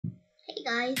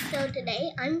Hey guys, so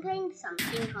today I'm playing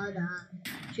something called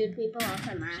shoot people off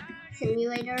a map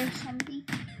simulator or something.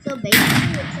 So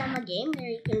basically it's a game where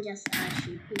you can just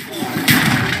shoot people off a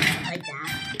map like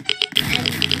that. And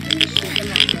you can just shoot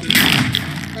them off the map.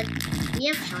 But we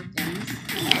have shotguns.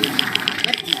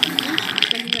 But these shotguns,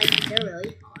 like, they're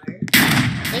really hard.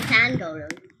 They can go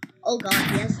really. Oh god,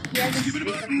 he has a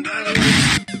streak of 9.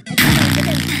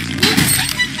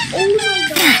 Oh my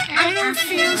god, I don't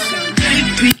feel so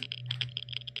good.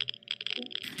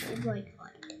 Oh my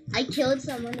god. I killed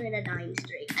someone with a dying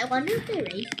streak. I wonder if they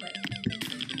rage quit.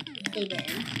 They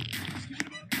didn't.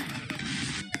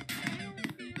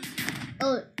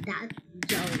 Oh, that's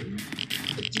Joe.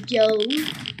 It's Joe.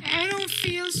 I don't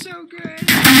feel so good.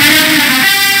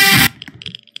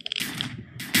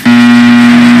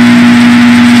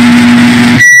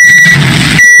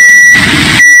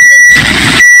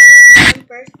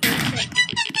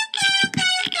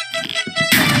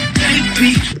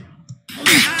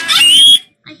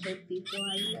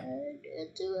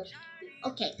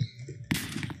 Okay.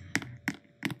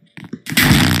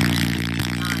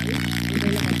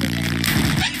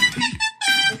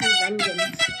 This is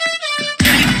vengeance.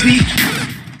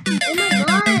 Oh my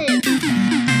god!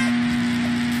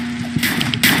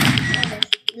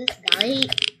 This guy,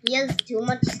 he has too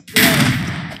much skill.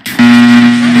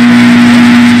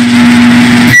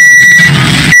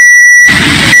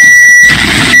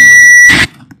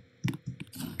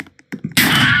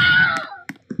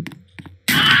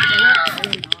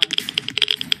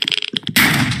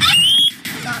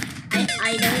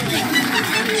 I don't like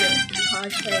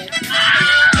cosplay.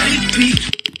 I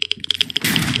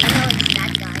know it's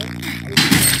that guy, and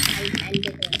I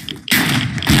ended it.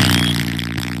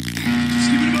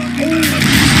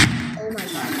 Oh my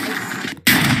god,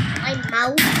 my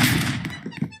mouse.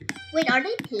 Wait, are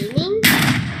they teaming?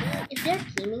 If they're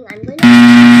teaming, I'm going to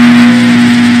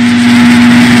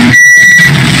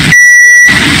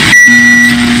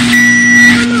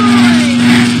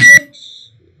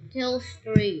kill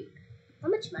streak. How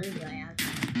much money do I have?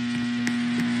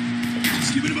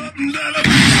 Just give it up.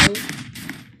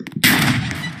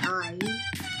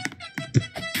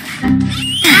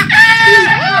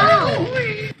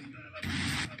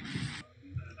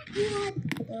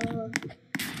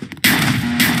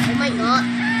 Oh my god.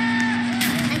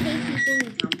 I hate people who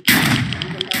jump.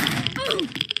 Even though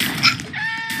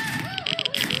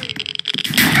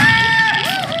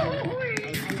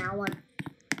I now want.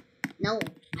 No,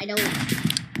 I don't.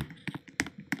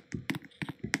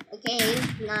 Okay,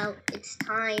 now it's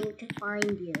time to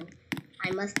find you.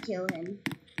 I must kill him.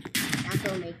 That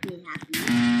will make me happy.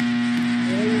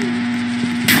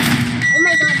 Oh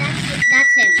my god,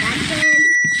 that's him.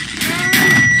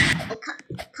 Oh,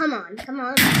 come on.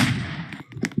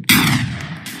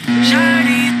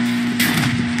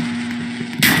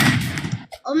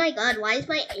 Oh my god, why is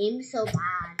my aim so bad?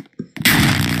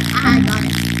 Ah, I got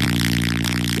it.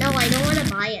 No, I don't want to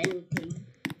buy anything.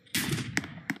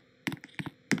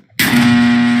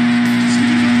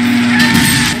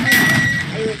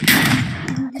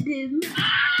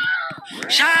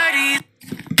 Shawty,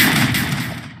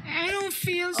 I don't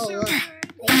feel so good.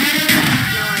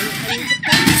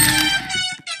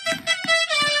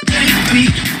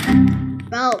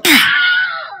 Bro,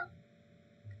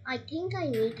 I think I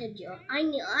need to join. I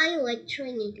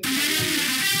literally need to join.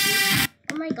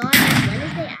 Oh my god, that's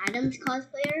Wednesday Adams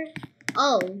cosplayer.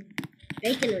 Oh,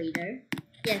 Bacon Reader.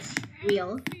 Yes,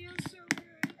 real.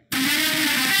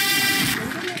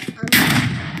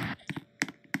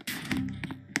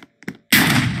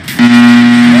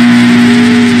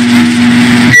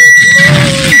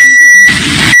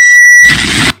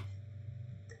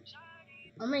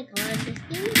 Oh my god, this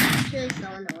game is actually so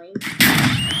annoying.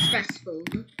 Stressful.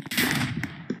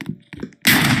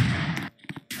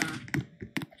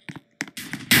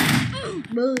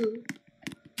 Boo.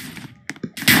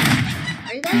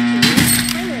 Are you guys serious?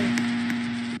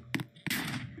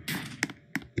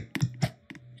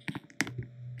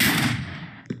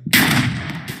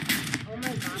 Oh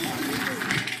my god.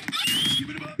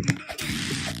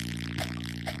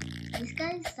 This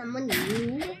guy is someone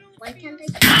new. Why can't I?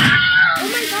 Oh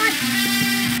my god!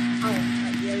 Oh, I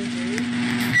really do.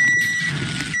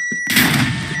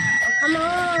 Oh, come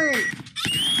on!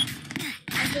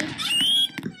 I hate.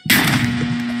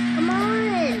 Come on!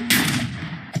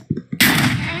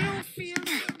 I don't feel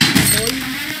good.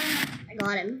 I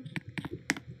got him.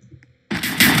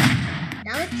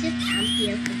 Now it's just empty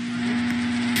for fun.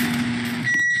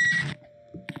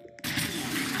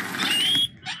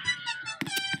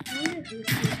 I wonder who's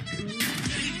here.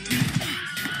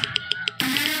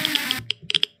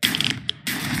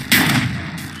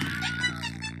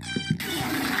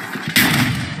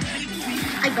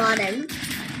 I got him.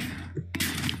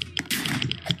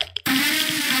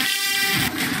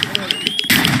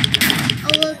 Oh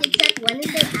look, it said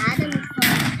Wednesday Adam is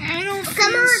called. I don't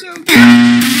Come feel on. so good.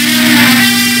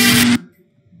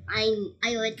 I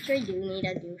literally do need a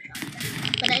new shotgun.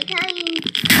 But I can't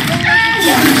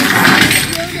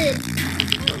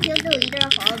kill the leader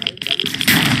of all bacon.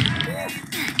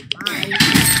 Bye.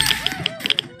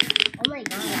 Oh my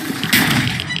god.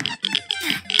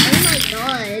 Oh my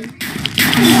god.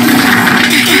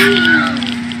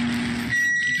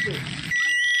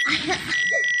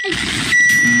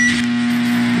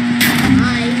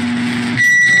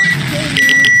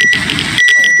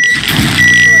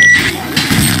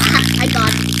 I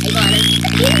got it.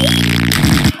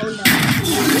 Oh no.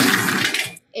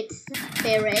 It's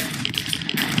spirit.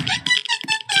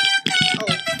 Oh.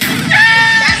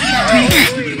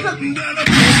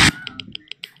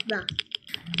 Bruh.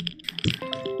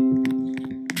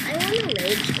 I wanna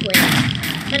rage quit,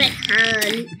 but I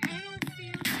can't.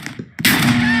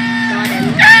 Got him.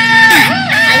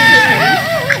 I hit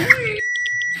him.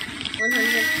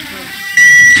 100 points.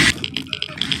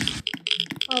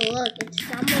 Oh look, it's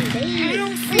someone there. Oh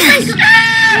my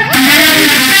god!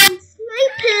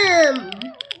 Snipe him!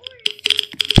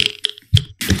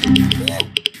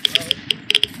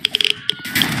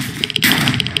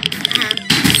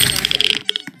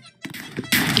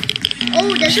 Oh,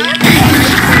 does he have a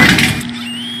sniper?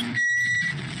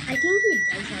 I think he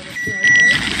does have a sniper.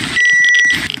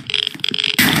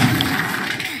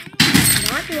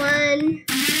 Not one.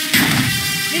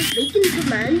 This bacon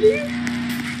commander?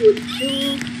 Oh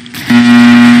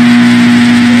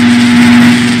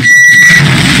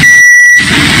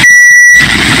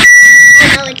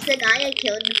no, it's the guy I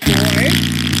killed before.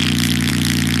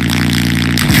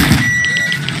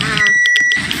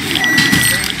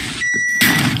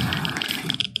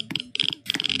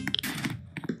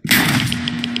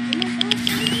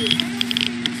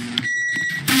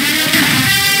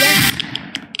 Yes.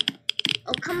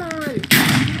 Oh, come on.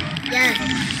 Yes.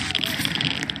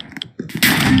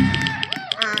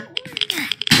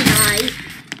 Die.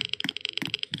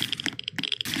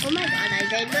 Oh my god, I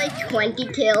did like 20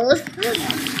 kills.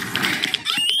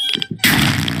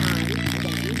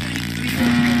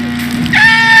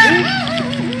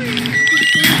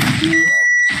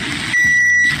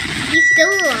 He's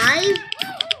still alive?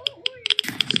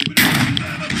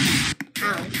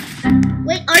 Ow.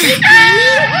 Wait, are you teaming?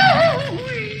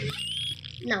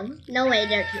 No way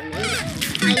they're teaming.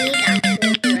 I need actual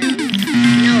friends.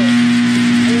 No.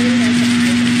 I need them to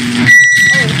fight.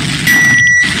 Oh.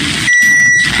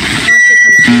 I got the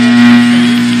commander.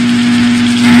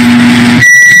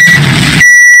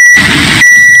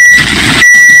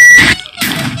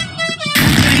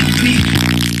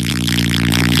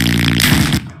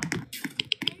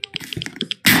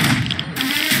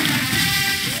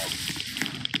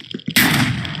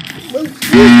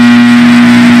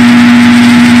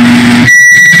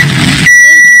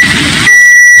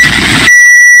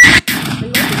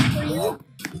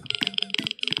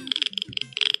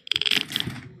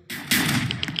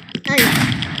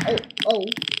 Oh.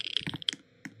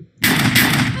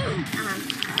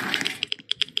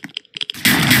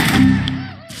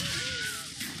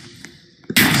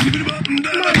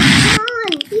 Come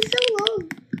on, he's so low.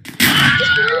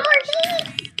 Just one more hit.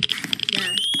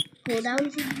 Yeah. Hold down to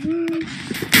use.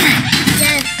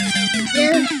 Yes.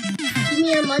 Give me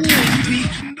your money.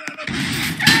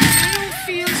 I don't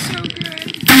feel so good.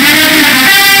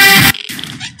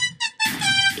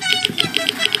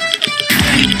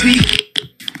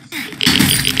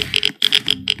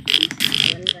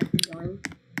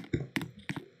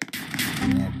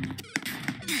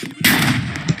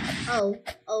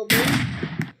 Oh, boom.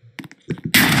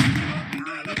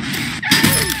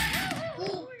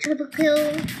 Triple kill.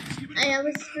 I have a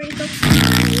streak of 5.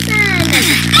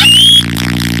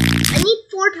 I need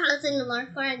 4,000 more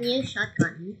for a new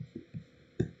shotgun.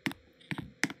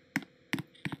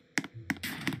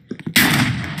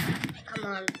 Come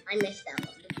on, I missed that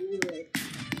one. Good.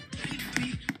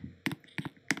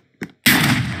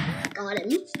 Got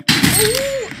him.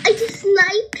 Oh, I just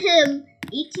sniped him.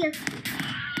 Eat your food.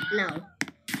 No,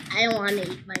 I don't want to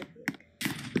eat my food.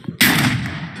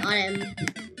 Got him.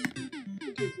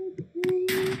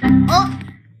 Oh!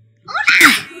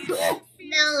 Oh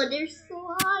no, there's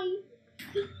slides.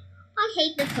 I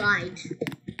hate the slides.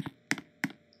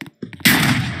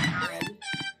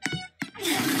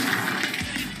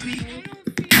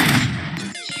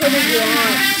 Should have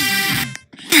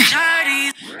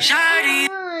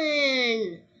won.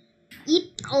 Eat.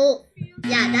 Oh,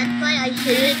 yeah, that's why I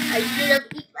should have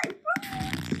eat my food.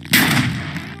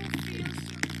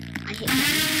 I hit him.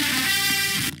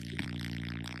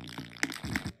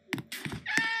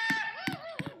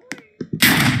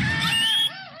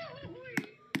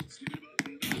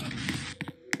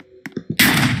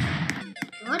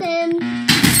 Got him.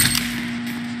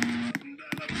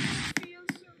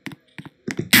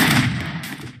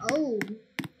 Oh.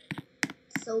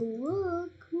 So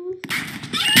look who's...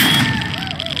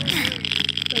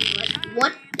 Wait,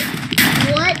 what?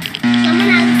 What? Someone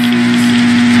has...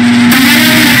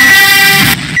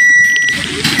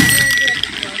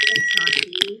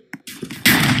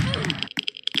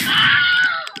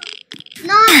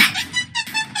 No!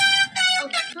 Oh,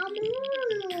 come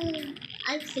on! I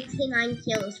have 69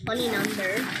 kills. Funny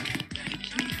number.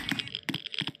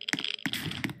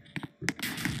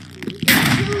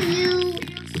 Kill you!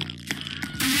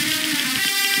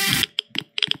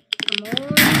 Come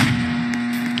on.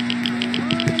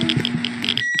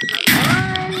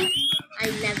 I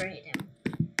never hit him.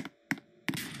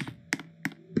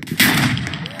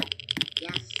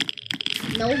 Yes.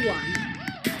 No one.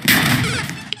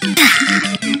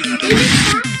 He just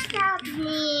backstabbed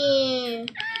me.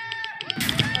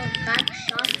 Oh,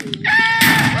 backshot me.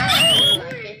 That's more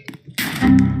like it.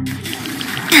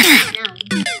 No.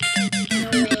 No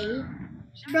way.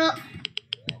 Bro.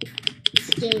 This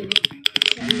game is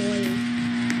annoying.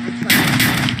 That's why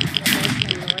it's the most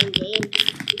annoying game.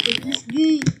 Because this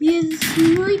game is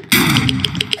sniper.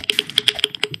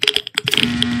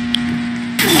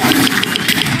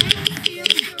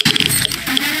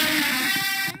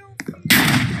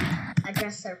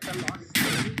 Aggressor from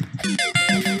Austin.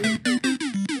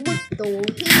 What the hell?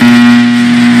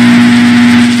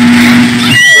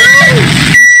 No!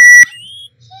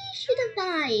 He should have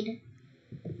died.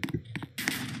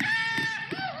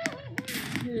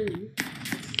 I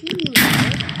see you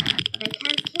there, but I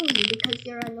can't kill you because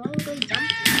you're annoyingly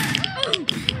jumping.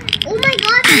 Oh my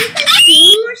god, are you guys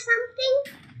singing or something?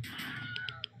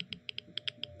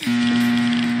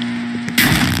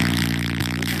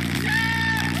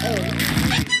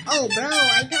 Oh bro,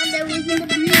 I thought there was in the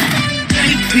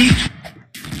breeze.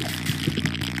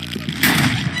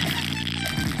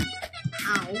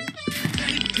 Ow.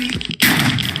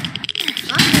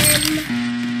 Got him.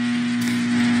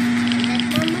 Get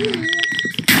more money.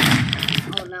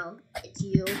 Oh no, it's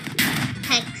you.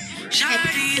 Hex,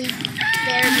 please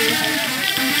spare me.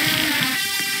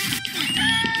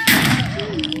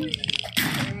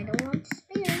 I don't want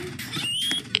spares.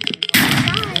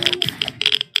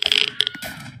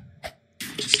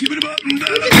 Give it a button.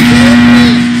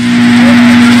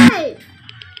 Why?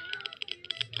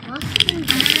 Austin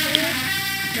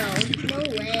no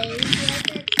way.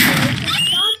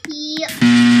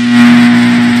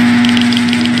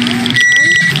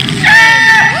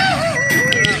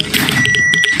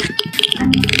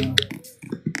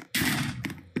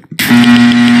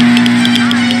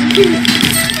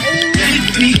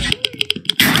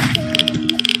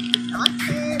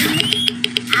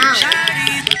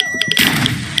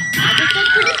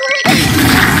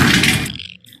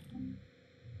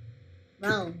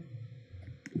 Bro.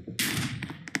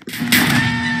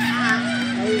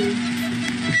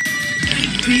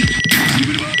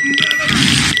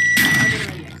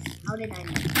 How did I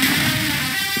miss?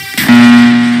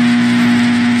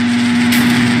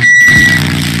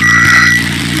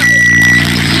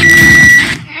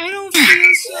 I don't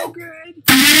feel so good.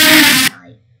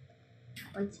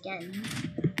 Once again.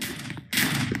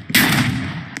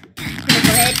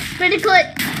 Critical hit!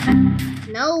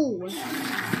 No! I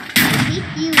hate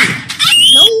you!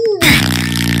 No!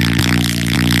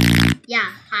 Yeah,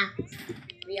 ha.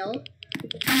 Real.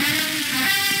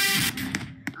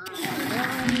 I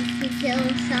want to kill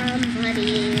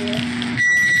somebody,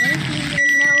 but I don't even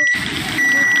know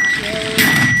who to kill.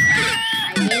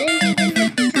 I didn't even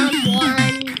hit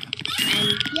someone, and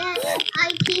yet I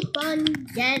keep on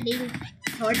getting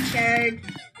tortured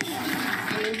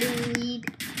and bullied.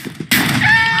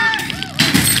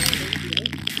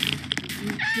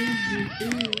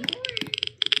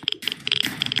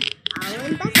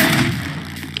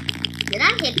 Did I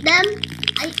hit them?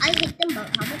 I hit them, but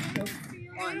how much kills?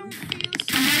 One.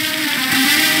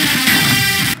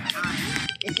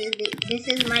 This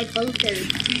is my bunker.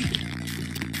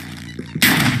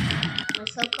 My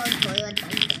so-called toilet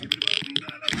bunker.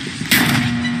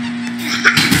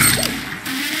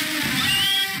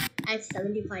 I have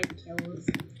 75 kills.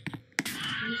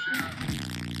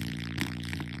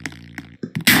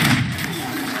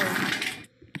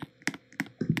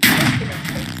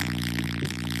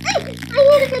 Hey! I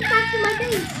need to get back to my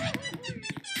base!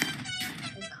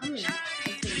 They're coming.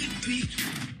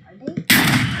 Are they?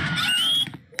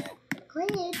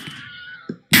 Quit.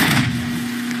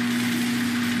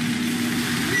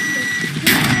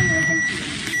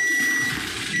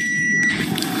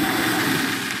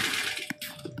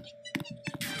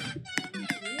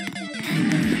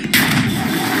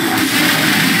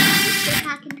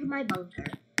 my bunker.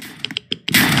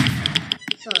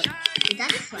 So, is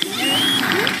that a slender?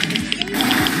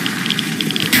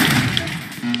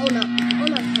 Oh no, oh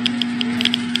no.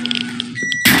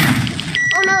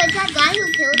 Oh no, it's that guy who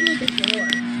killed me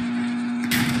before.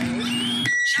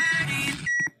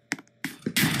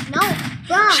 No,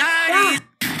 bruh.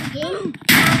 Game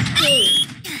asking.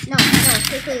 No,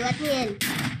 quickly, let me in.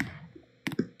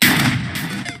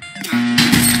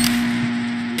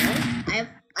 No,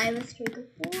 I have a streak of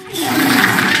 4.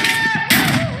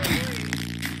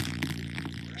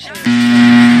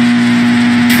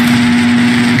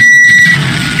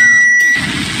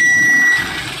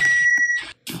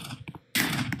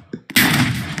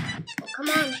 Come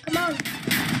on.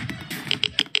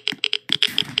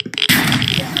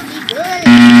 This will be good.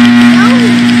 No!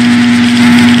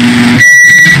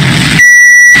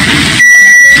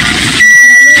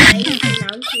 Whatever way you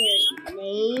pronounce your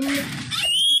name.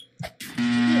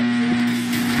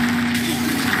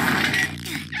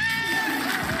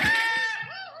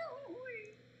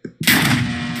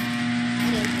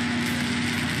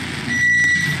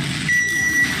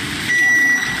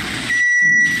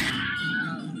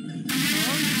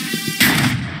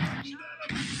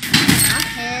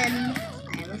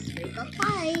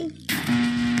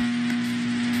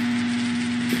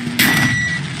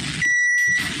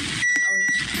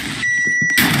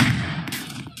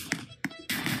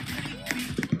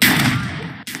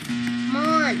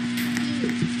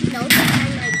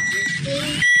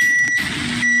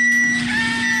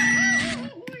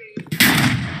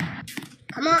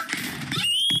 Come on.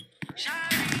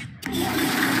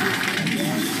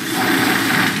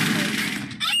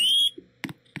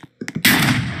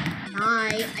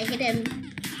 I hit him.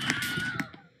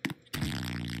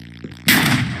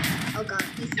 Oh god,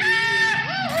 he's seeing me.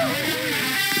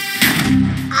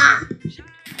 Ah!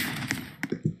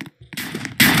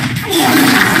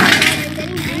 I'm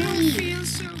getting bullied.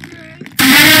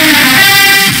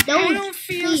 I don't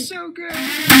feel so good.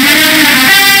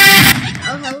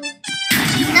 Oh, no.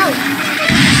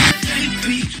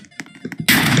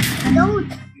 Don't.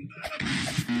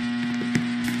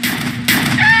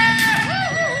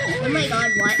 Oh my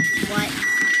god, what?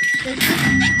 This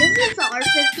is the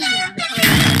R50 avatar.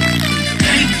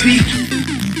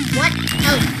 What?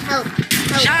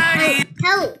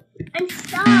 Help. I'm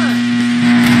stuck.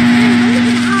 I'm going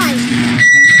to die.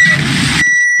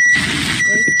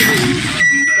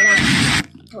 Get out.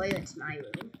 Toilet's my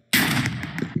room.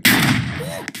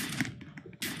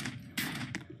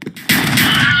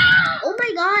 Oh my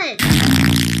god!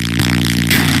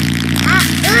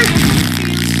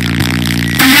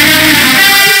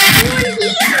 Everyone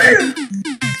here!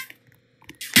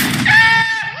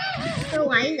 So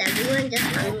why is everyone just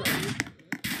running?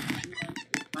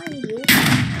 Find you.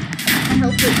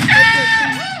 Help me,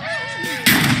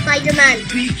 Spider-Man,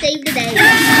 save the day.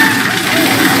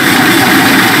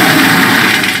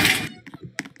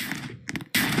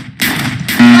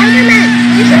 Spider-Man,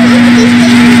 you're supposed to be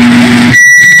saving the day.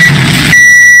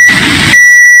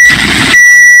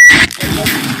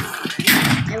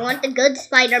 I want the good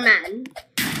Spider-Man.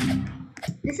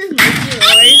 This is Mikey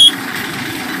Wars.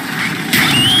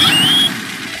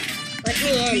 Let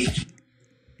me in.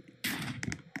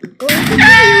 I'm going to kill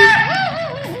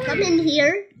you. Come in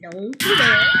here. Don't do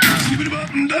that.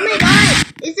 Oh my god.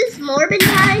 Is this Morbin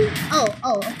time? Oh,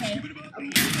 okay.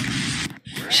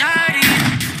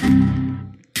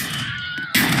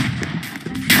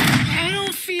 I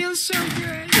don't feel so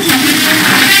good.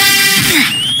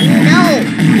 No.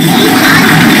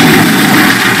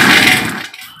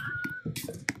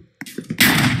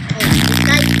 This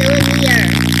guy's still in here.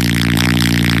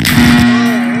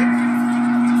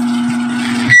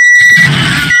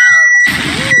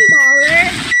 Baller.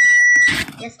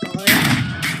 Yes, Baller.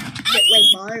 Wait,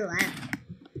 Baller left.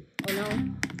 Oh no.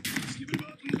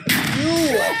 You.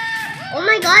 Oh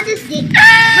my god, this game. No!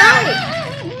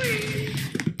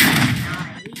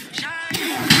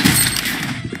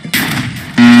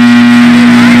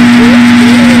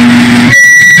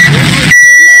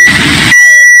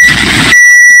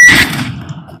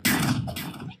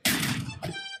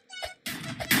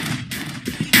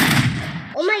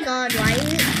 Oh my god, why?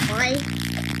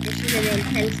 This is an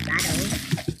intense battle.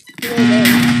 Who will win?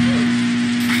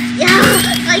 Yeah,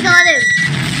 I got him!